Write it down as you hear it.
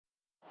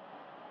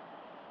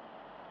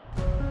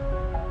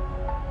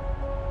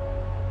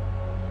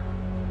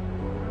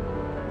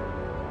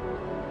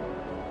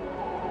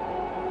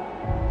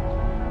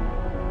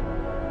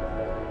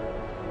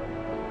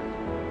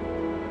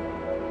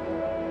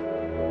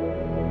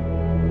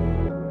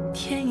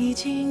已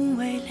经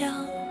微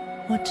亮，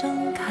我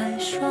睁开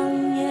双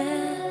眼，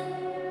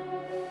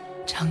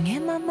长夜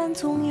慢慢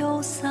总有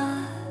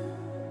散，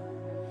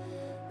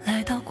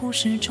来到故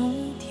事终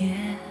点。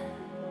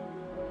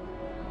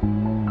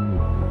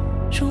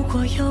如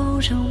果有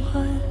人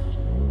问，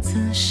此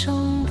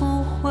生不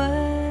会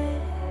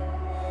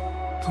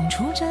碰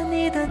触着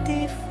你的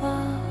地方，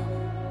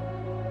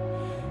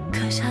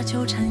刻下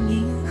纠缠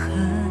印痕。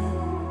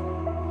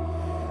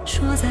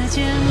说再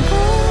见不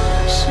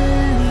是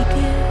离别，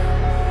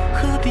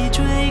何必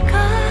追赶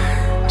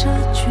这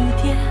句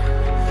点？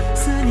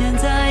思念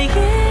在一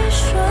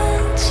瞬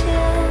间，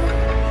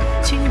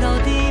倾到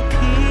地平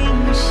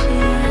线。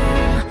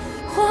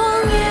荒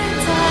野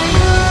在歌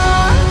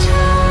唱，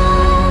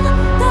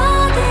大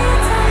地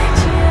在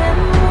缄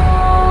默，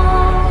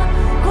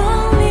光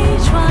里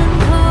穿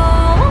透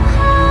海，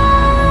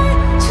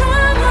尘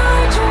埃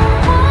中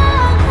花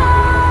开，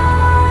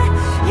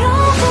又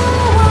不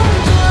望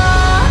着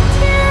天，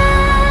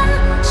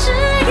誓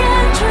言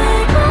追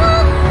光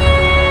阴，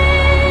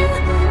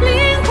灵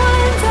魂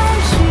在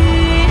寻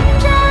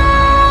找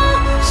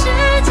世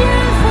间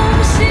缝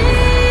隙，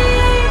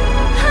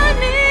和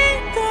你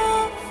的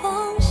方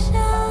向。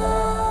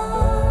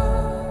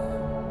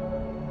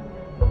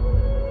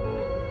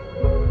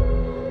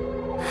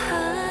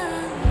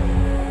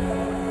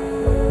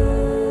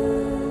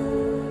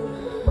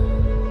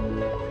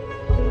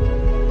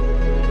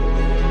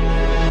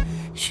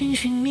寻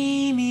寻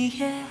觅觅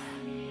也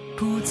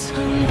不曾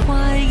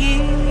怀疑，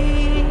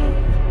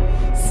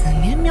思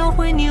念描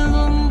绘你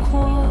轮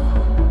廓，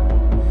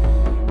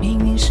命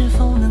运是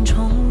否能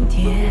重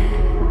叠？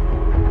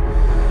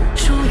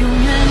说永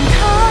远太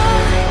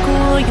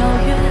过遥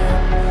远，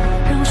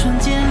让瞬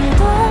间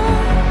冻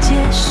结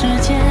时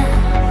间，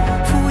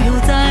浮游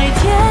在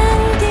天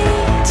地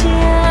间，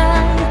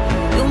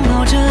拥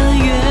抱着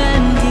原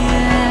点。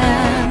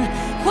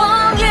荒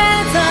野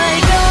在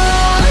歌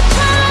唱，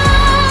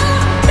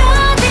大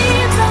地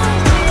在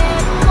缄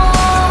默，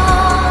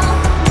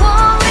光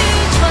里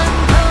穿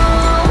透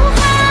海，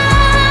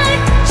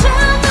尘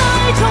埃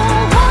中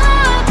花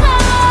开，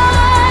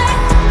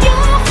又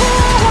不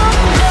望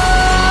着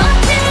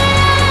天，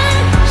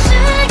誓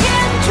言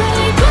追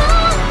光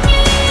阴，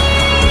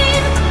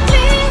灵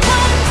魂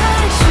在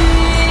寻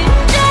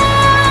找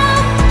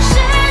世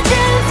间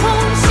缝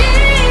隙，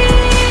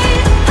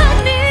和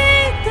你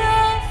的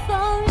方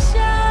向。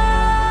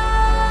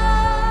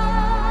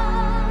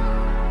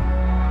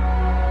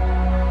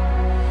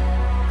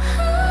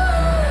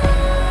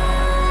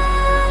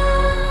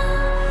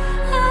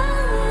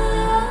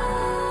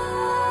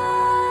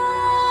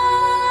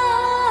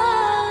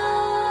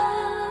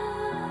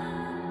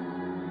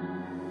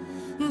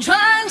传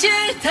奇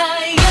太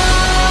阳，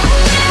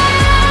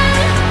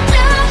让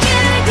夜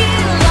已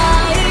来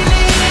临，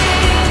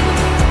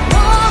我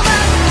们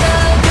的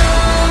歌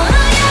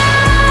谣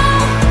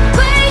回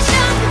响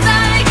在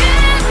远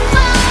方，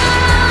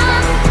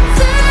自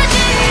己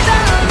的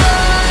轮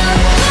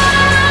廓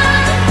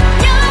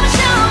渺小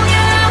也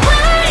伟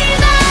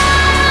大，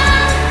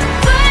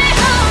最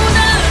后的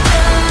箴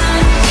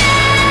言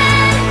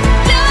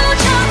流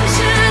长时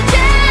间，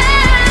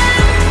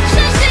是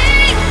心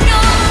永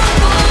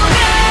不变。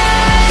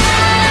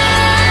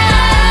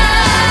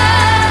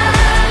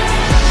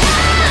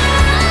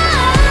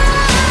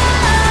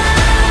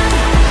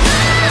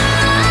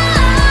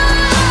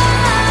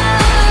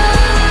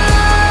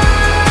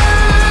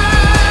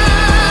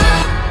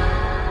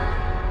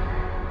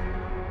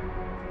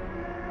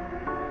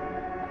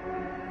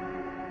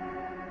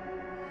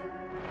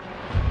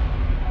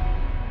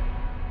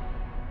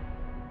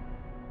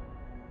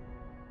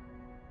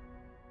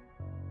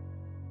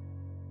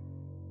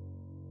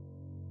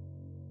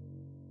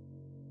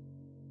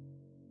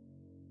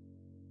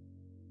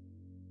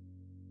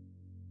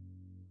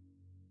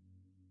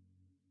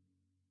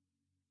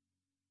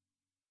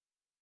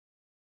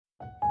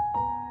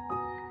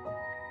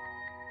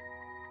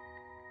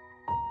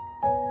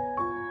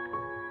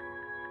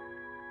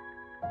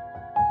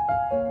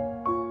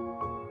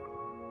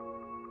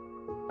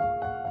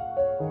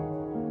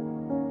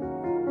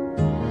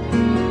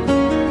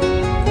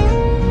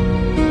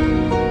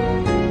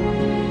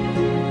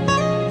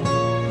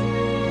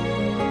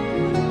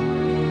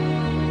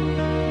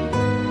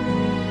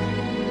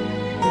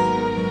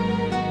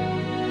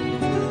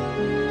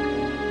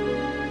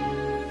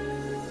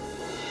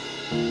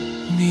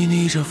你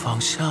逆着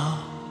方向，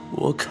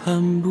我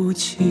看不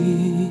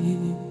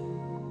清，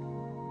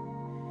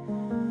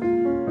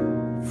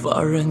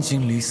发染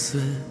尽离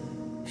丝，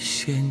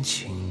闲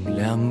情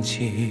两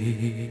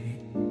极。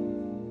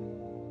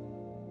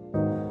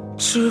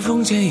指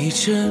缝间一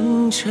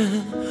阵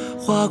阵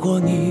划过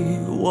你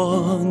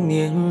我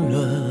年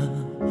轮，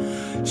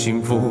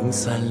清风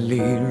散离，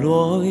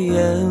落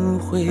雁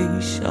会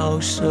消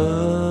失，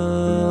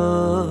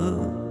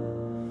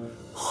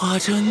画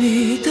着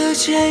你的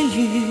剪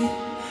影，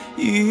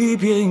一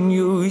遍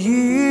又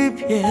一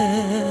遍，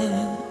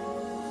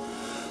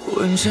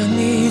吻着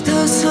你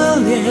的侧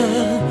脸，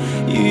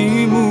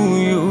一幕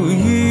又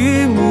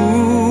一幕，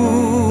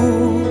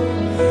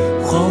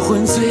黄昏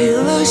昏醉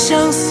了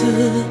相思，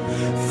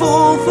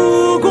风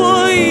拂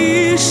过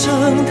一声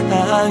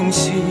叹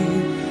息，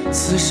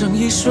此生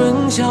一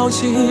瞬交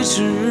集，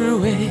只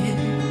为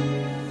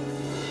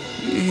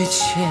遇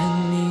见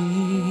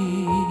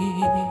你。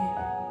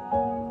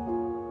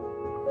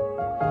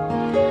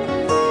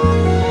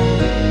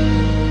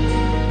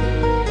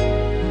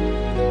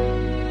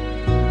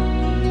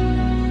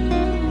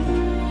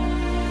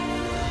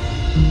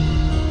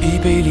一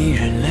杯离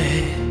人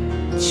泪，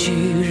几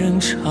人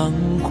尝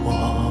过？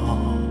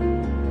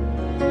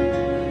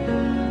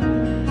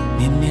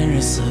年年日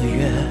4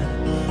月，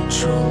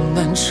终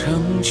难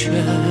成全。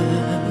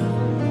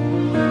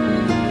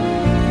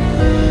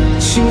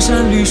青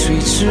山绿水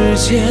之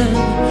间，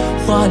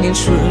华年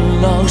春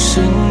老，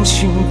深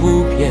情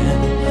不变。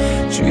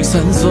聚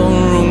散总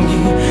容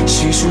易，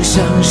细数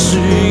相识，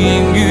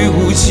烟雨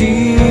无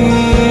尽。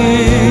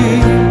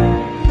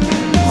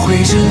绘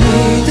着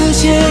你的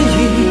剪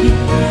影，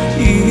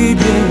一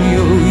遍又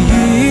一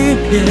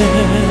遍，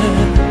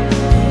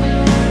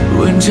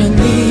吻着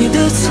你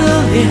的侧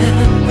脸，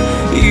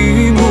一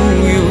幕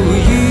又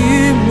一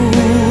幕。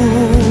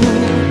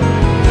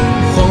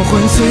黄昏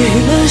醉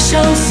了相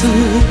思，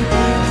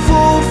风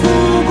拂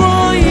过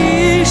一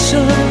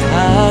声叹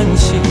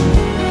息，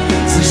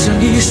此生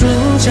一瞬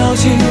交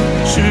集，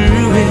只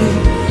为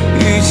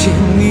遇见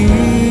你。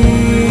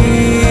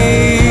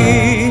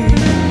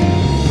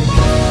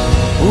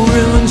无人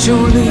问酒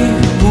里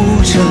不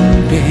斟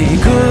杯，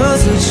各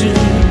自知。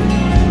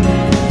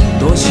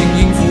多情应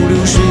付流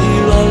水，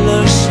乱了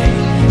谁？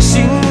心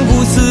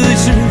不自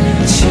知，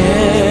千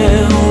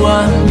万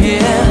遍，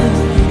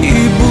一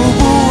步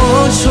步我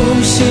重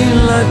新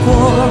来过。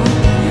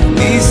你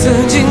曾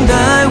经带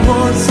我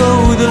走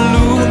的路，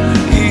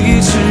一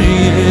直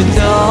也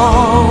道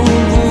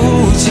不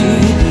尽，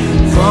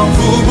仿佛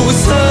不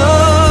曾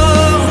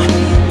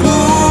不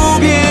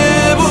瞥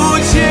不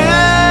见。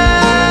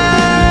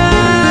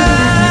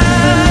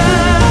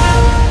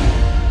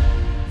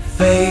飞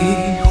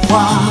花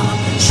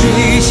吹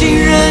尽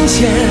人间，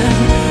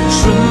春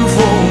风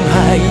还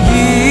依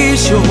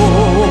旧，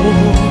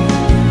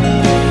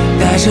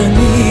带着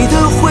你的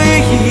回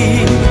忆，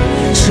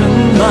盛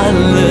满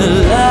了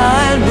来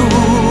路。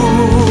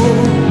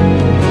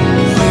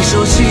回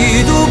首几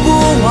度不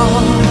忘，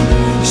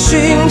寻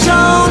找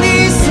你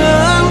曾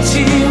经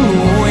模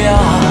样，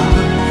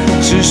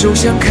执手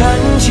相看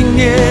经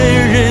年，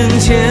人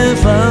间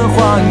繁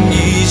华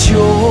依旧，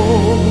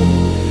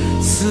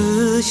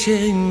此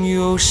间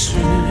有时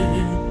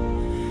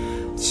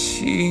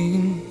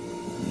情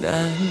难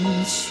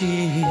弃。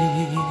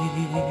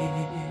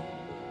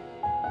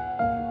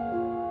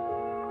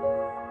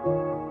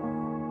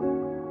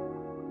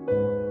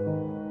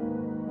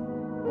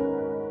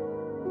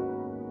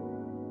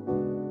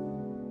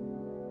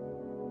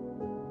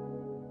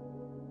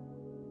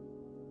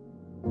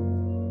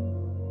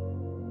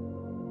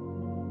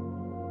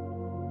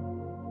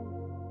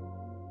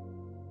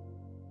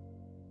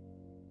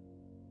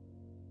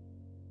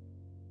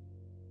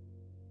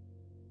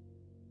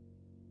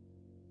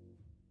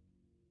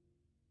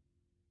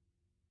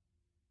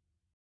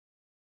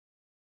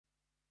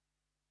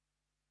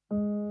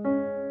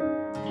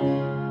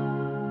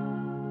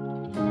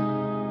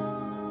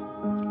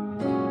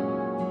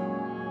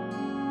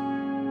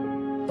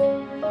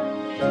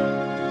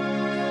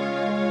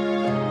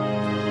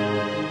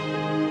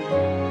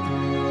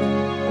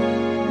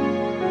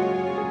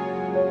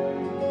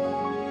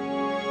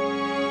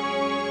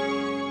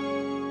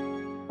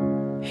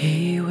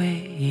以为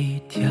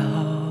一条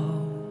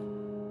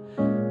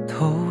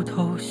偷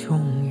偷汹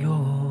涌，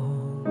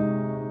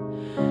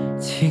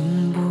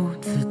情不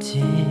自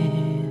禁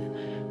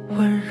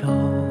温柔，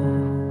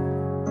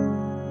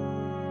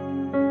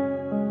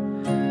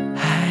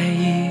爱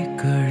一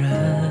个人，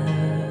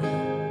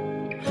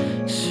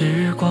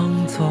时光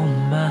走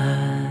慢，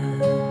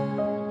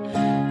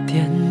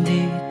点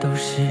滴都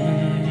是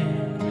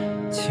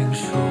情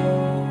书，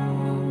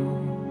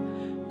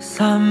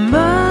洒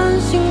满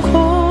星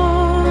空。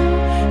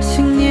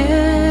信念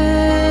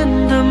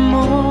的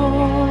梦，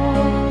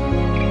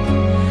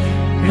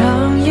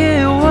让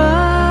夜晚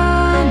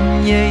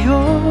也有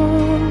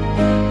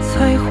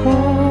彩虹，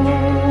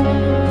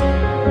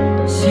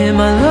写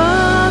满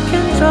了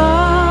篇章，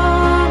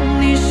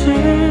你是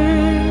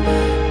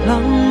浪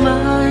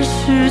漫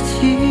是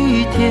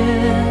起点，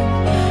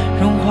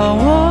融化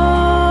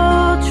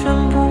我全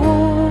部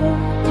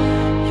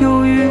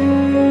忧郁。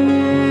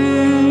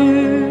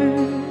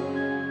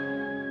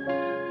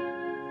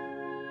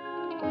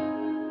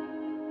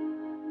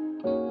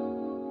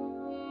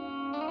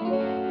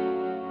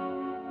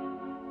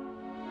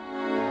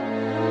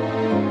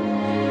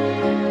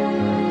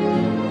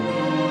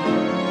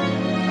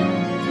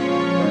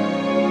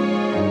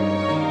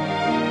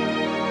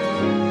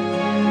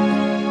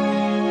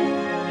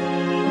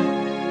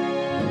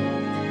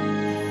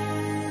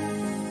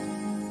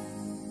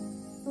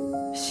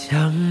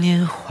想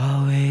念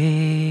化为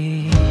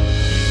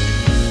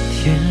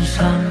天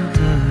上的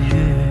云，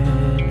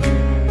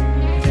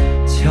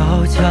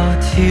悄悄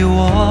替我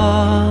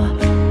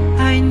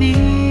爱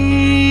你。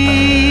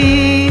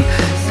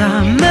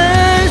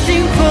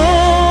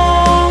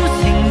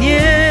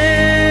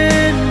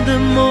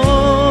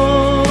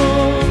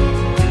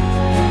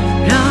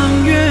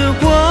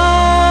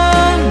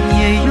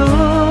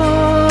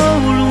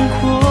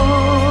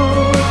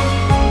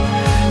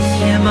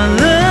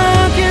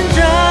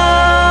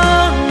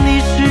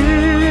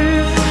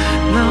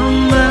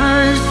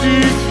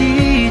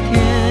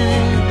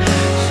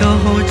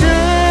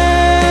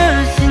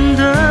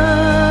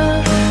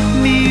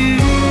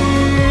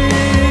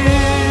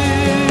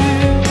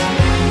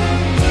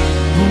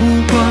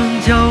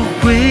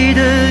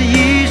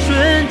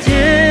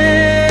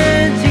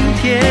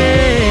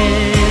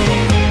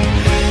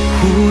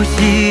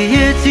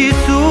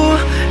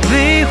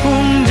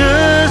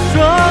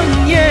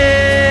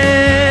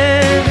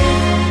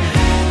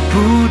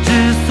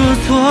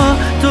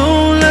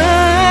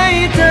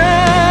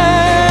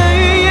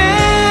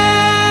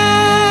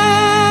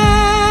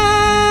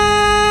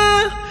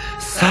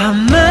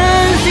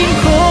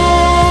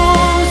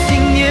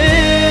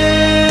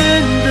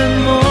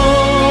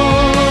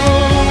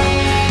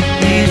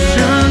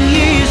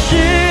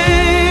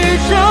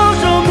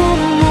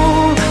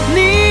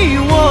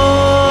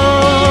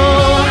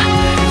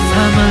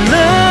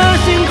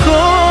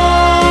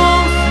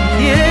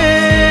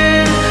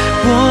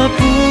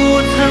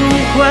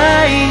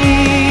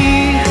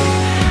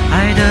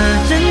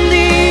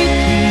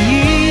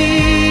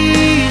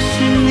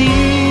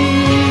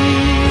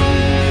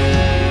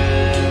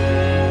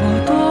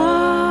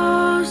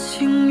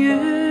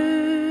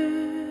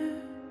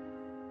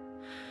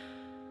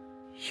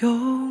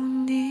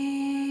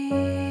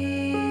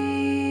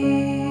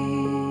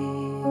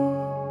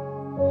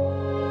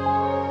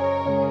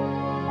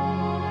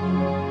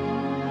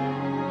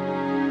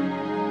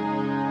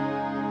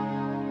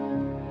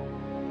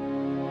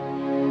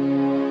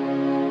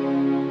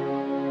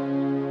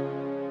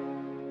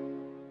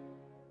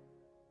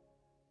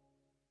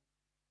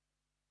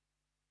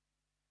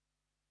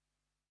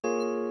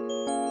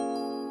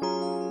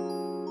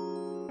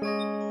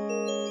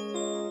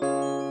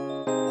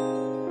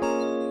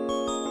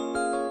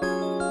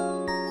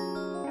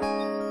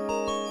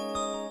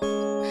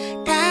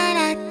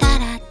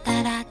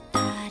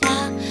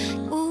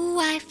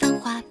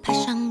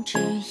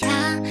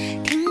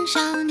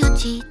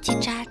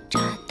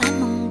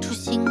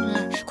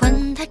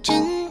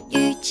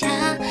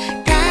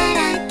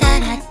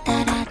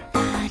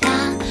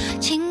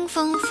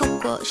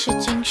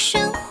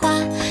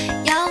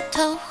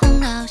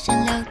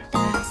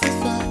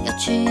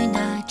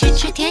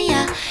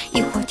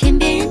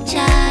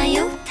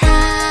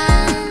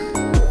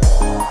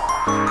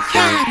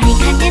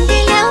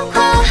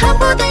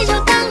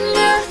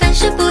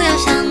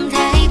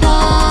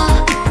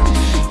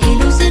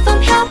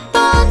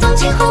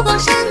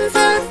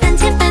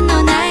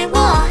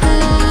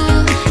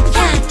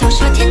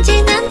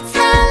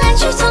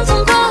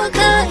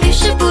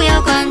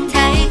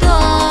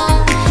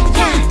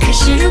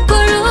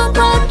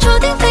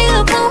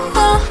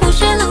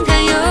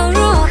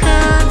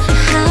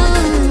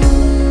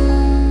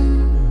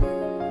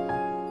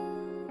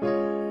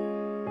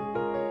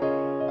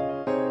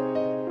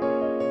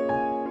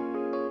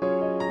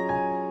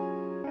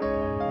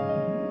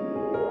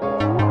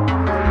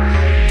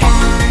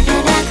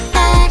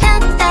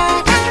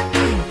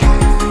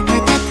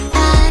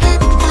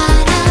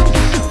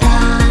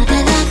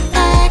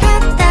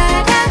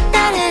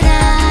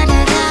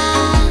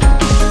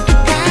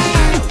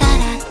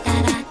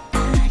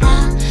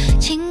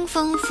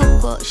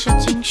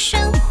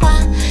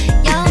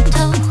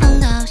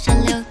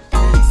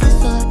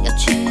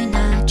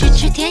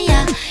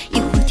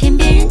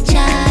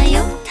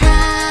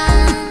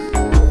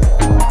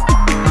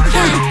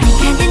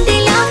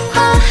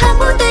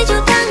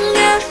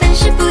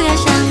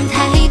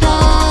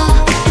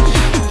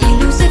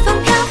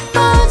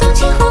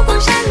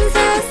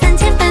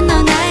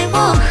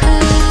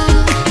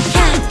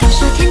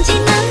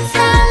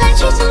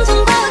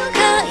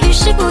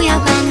不要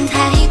管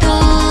太多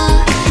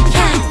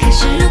呀。可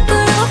是如果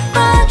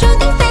注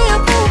定非要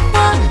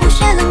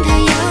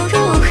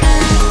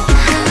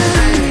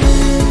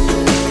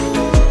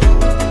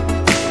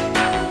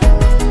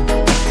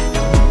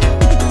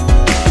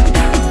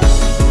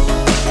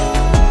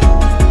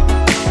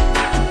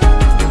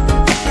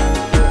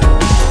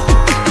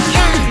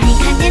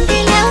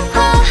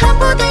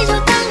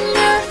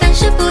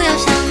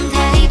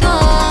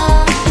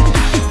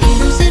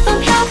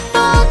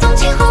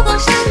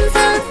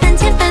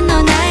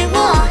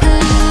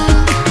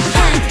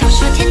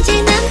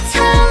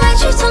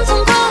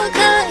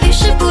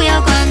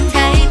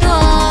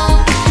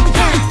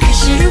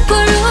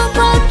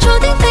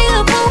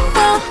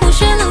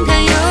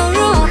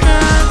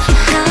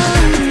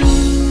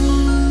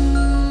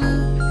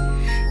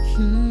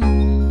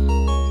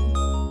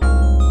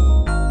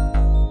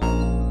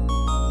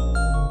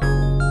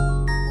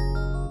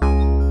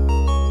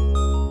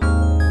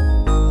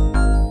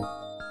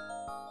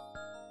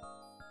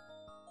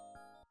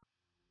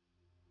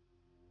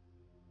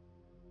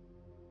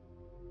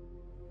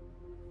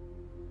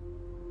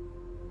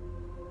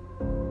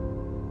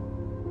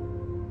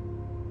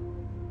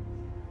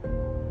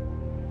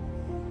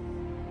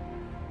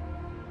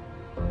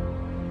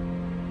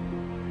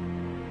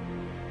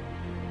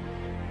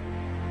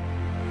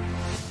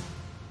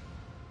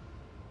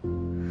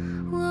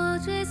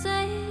追随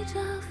着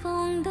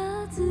风的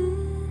自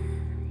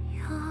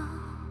由，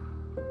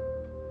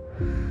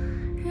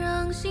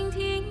让心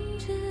停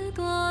止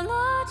堕落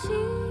祈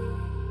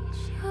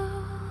求，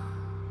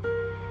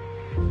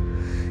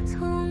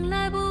从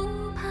来不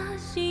怕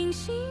星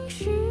星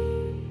失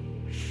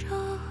守，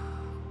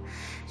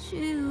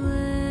虚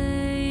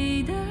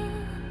伪的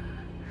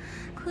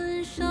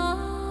困守，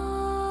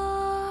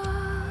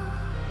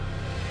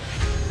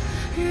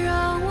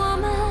让我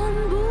们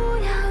不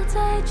要再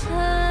沉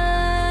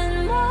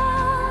默，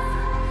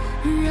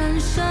燃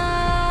烧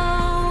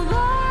吧，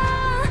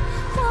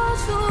活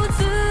出自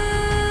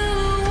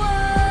我。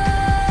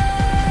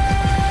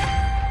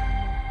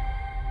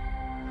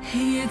黑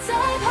夜在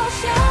咆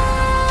哮，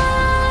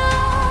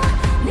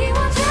你我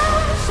将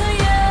深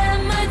夜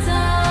埋葬，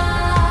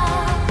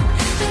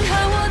睁开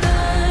我的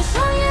双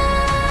眼，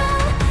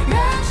燃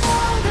烧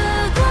的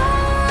光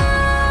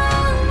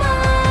芒。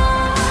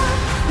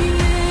命运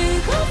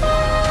何方？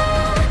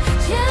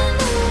前路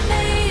没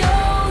有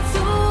阻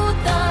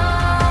挡，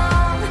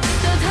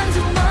这坦途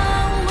茫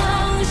茫，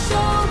守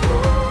护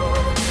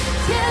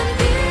天地。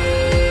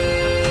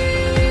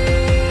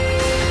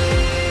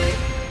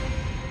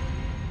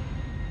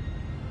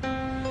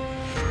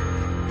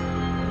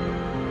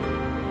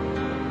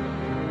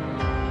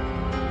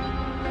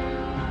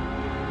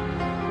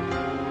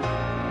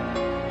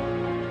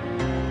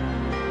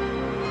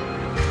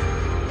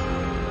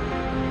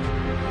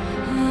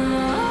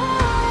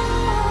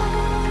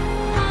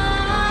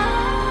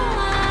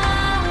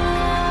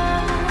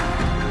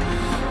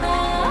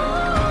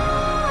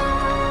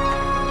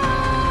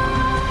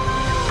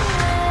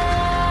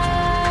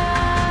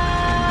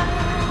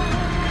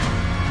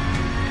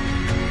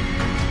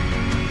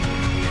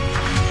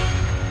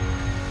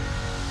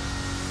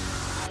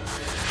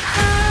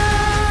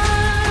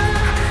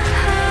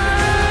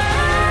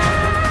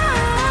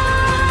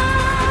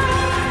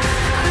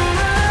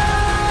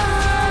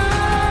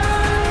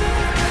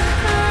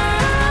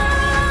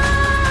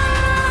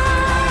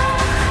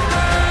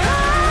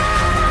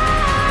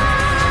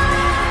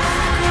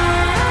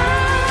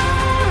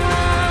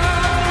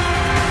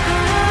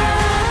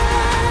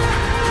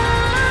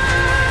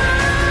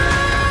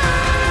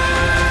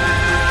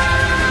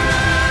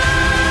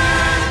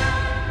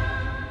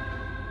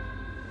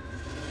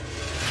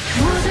我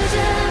的剑，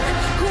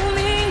护命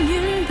运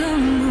的路，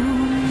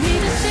你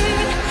的心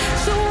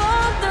是我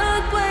的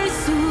归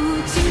宿，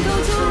请构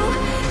筑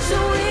出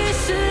一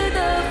世的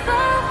繁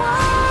华。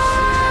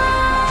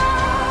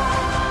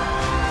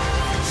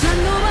战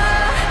斗吧，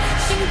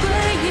新归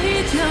一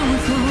交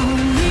错，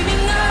黎明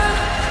啊，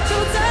就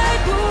在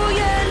不远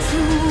处，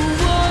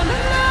我们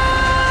啊，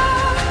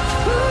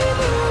不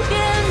变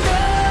的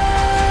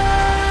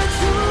初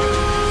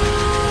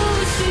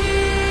心。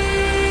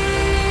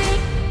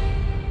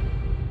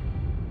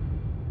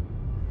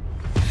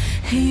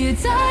黑夜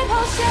在咆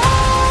哮，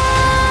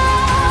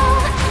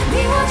你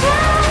我将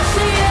深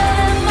夜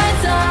埋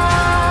葬，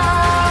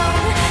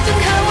睁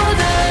开我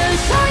的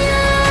双眼，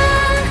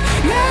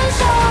燃烧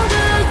的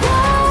光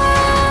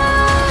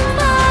芒。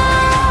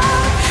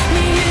命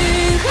运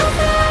何方？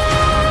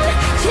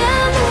前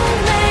路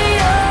没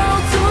有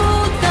阻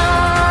挡，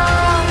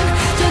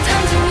这坦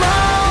途茫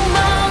茫，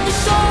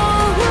守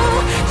护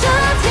这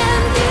天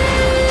地。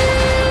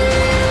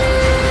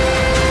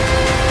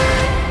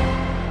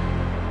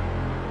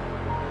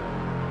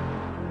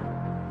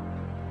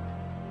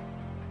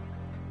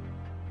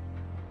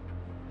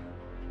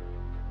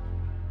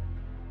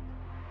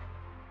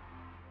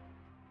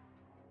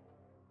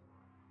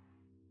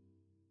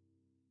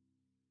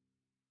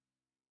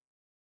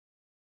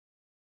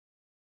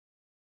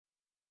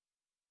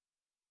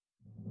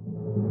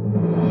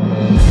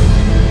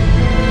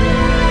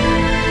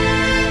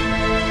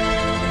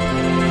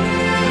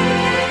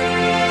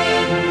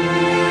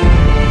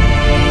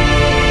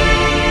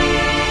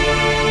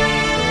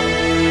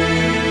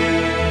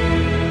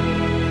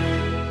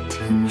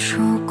听说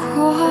过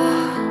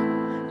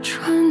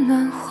春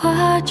暖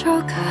花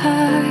就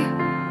开，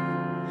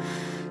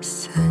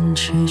散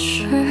着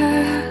雪，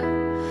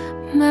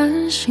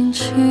满心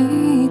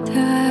期待，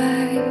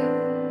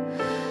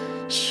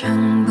想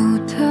不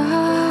到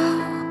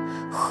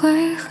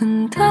会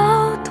恨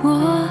到多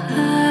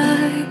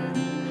爱，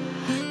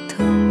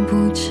等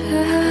不见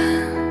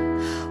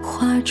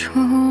花重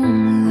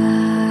来，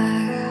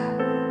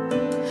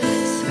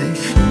随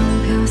风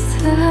飘散，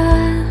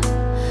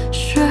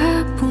学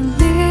不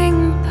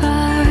明白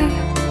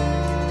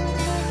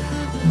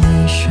为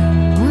什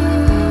么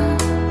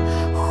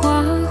花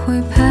会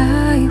徘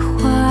徊，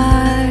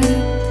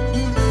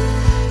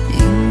因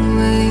为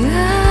爱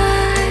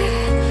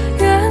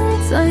远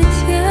在天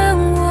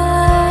外，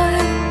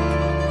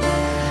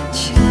前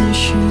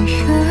世缘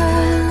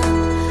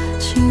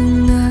情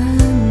难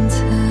猜，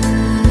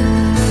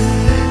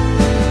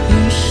余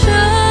生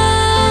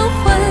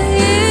换一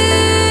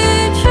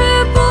句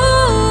不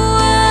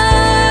爱，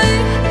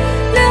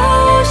留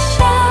下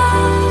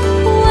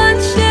万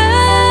千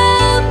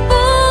不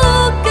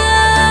改，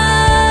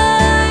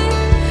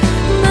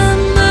慢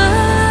慢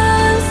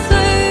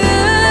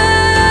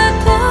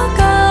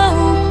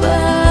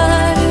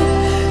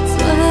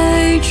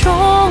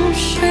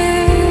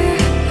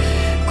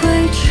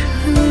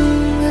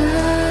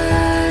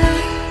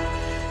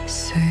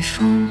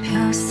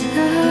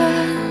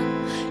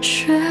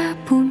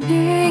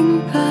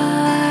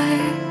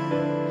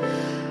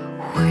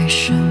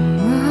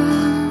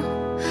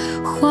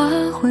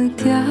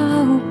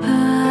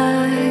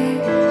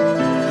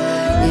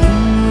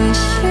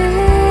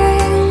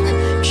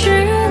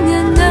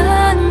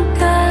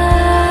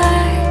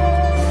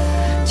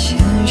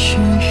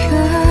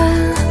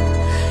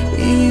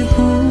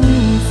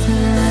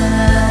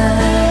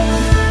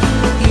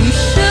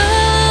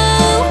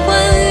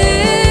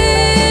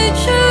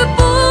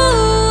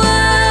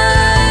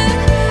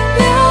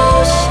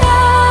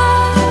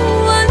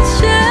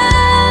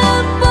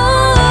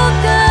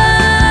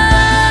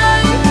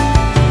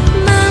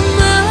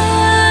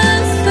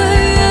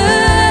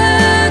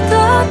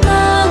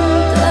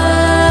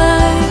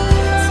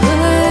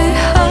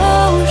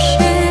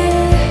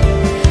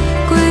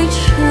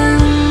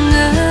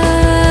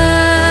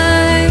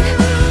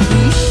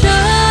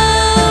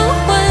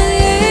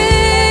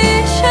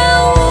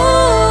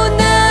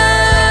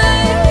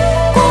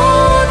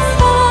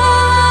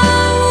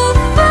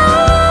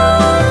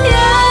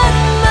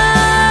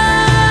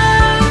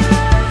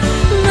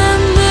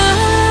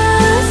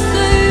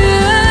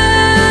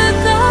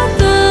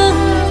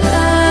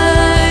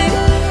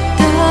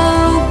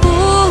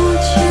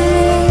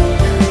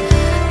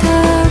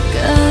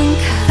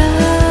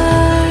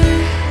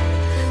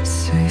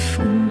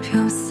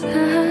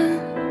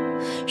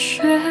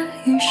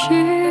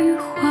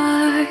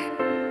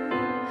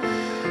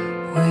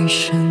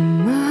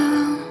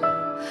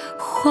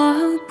花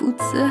不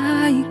再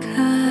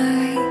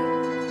开，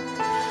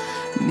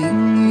命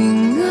运